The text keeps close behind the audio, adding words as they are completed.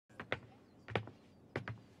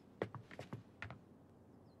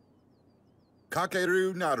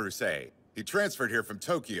Kakeru Naruse. He transferred here from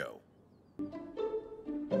Tokyo.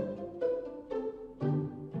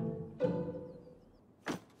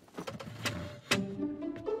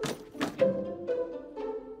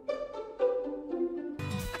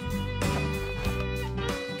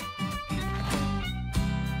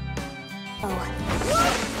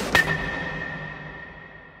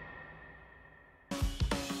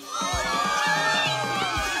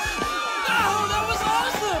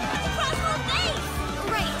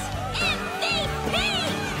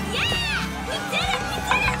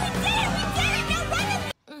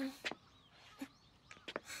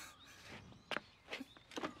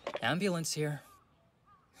 Ambulance here.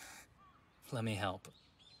 Let me help.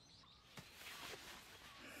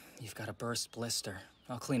 You've got a burst blister.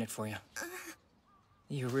 I'll clean it for you.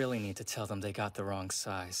 You really need to tell them they got the wrong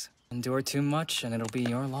size. Endure too much and it'll be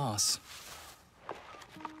your loss.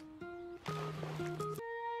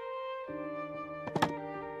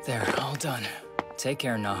 There, all done. Take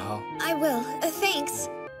care, Naho. I will. Thanks.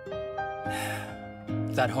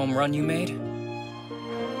 That home run you made?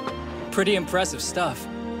 Pretty impressive stuff.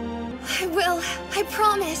 I will. I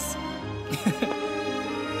promise.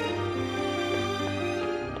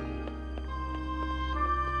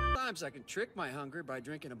 Sometimes I can trick my hunger by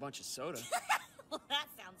drinking a bunch of soda. Well, that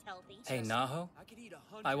sounds healthy. Hey, Naho, I could eat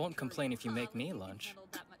 100 I won't complain if you make me lunch.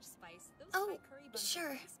 Oh,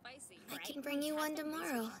 sure. I can bring you one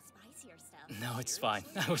tomorrow. No, it's fine.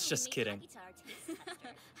 I was just kidding.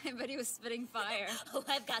 I bet he was spitting fire. Oh,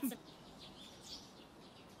 I've got some...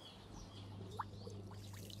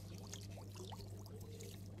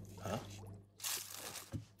 Huh?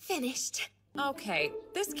 Finished. Okay,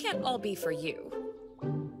 this can't all be for you.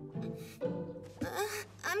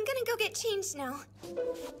 I'm gonna go get changed now.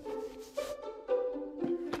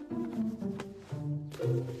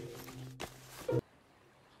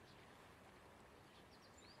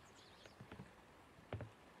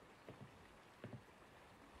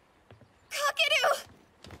 Kakeru!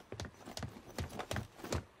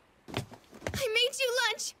 I made you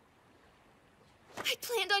lunch! I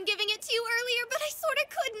planned on giving it to you earlier, but I sorta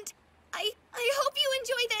couldn't. I hope you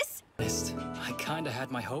enjoy this. I kinda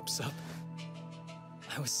had my hopes up.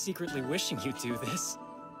 I was secretly wishing you'd do this.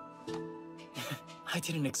 I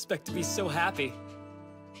didn't expect to be so happy.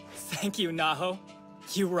 Thank you, Naho.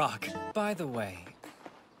 You rock. By the way,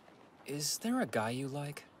 is there a guy you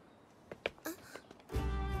like?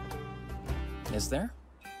 Is there?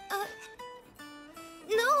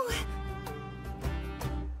 No.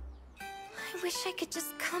 I wish I could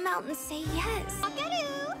just come out and say yes.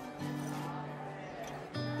 Kakeru!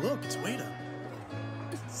 Look, it's Wada.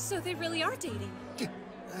 So they really are dating.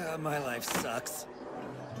 My life sucks.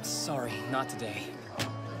 Sorry, not today.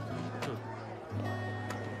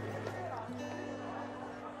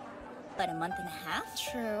 But a month and a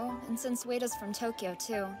half? True, and since Wada's from Tokyo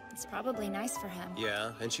too, it's probably nice for him.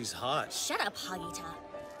 Yeah, and she's hot. Shut up, Hagita.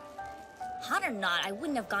 Hot or not, I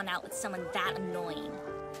wouldn't have gone out with someone that annoying.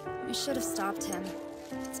 We should have stopped him.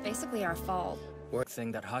 It's basically our fault.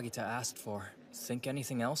 Thing that Hagita asked for. Think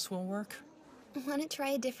anything else will work? Wanna try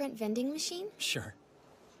a different vending machine? Sure.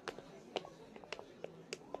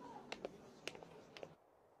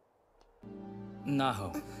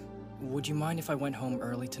 Naho, would you mind if I went home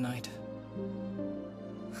early tonight?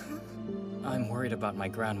 Huh? I'm worried about my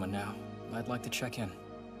grandma now. I'd like to check in.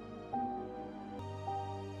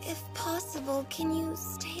 If possible, can you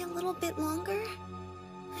stay a little bit longer?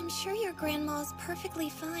 I'm sure your grandma's perfectly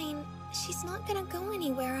fine. She's not gonna go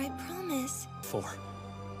anywhere, I promise.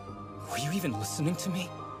 Were you even listening to me?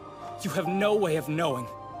 You have no way of knowing.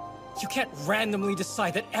 You can't randomly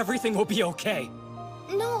decide that everything will be okay.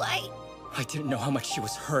 No, I didn't know how much she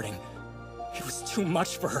was hurting. It was too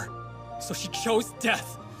much for her, so she chose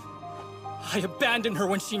death. I abandoned her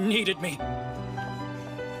when she needed me.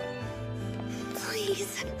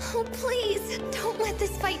 Please, oh please, don't let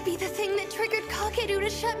this fight be the thing that triggered Kakeru to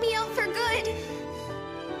shut me out for good.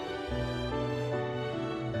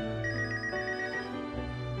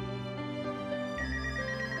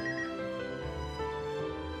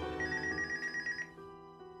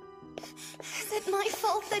 Is it my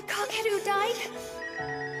fault that Kakeru died?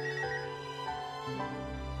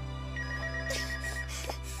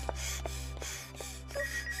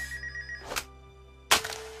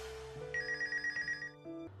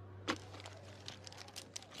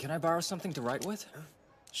 Can I borrow something to write with?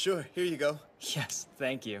 Sure, here you go. Yes,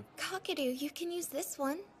 thank you. Kakeru, you can use this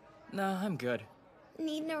one. Nah, I'm good.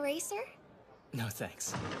 Need an eraser? No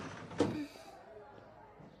thanks.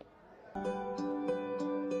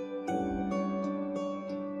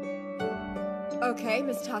 Okay,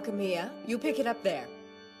 Miss Takamiya, you pick it up there.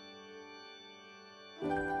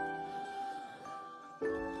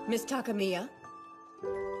 Miss Takamiya?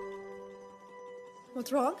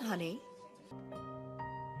 What's wrong, honey?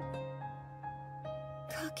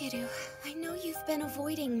 Kakeru, I know you've been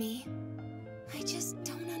avoiding me. I just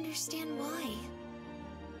don't understand why.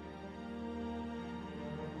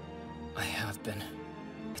 I have been.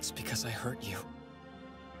 It's because I hurt you.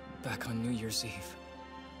 Back on New Year's Eve.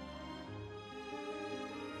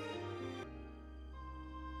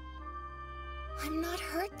 I'm not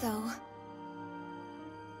hurt, though.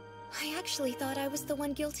 I actually thought I was the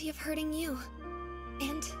one guilty of hurting you.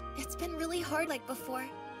 And it's been really hard like before,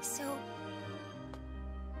 so...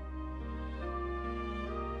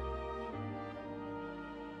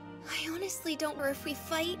 I honestly don't care if we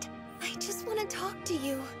fight. I just want to talk to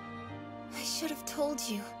you. I should have told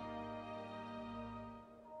you.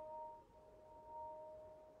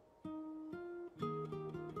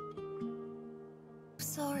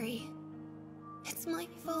 Sorry. It's my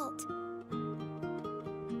fault.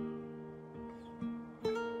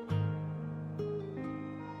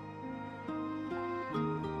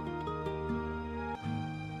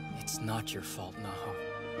 It's not your fault, Naho.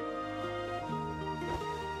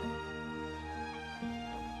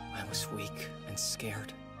 I was weak and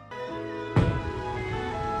scared. I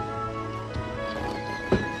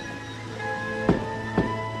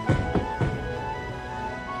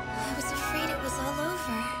was afraid it was all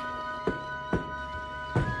over.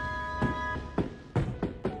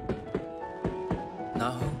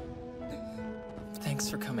 Naho, thanks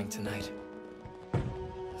for coming tonight.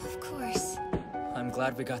 Of course. I'm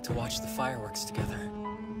glad we got to watch the fireworks together.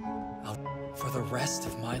 For the rest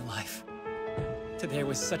of my life. Today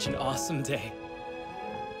was such an awesome day.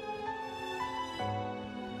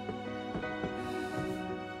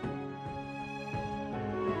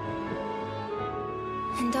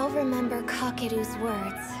 And I'll remember Kakeru's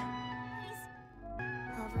words.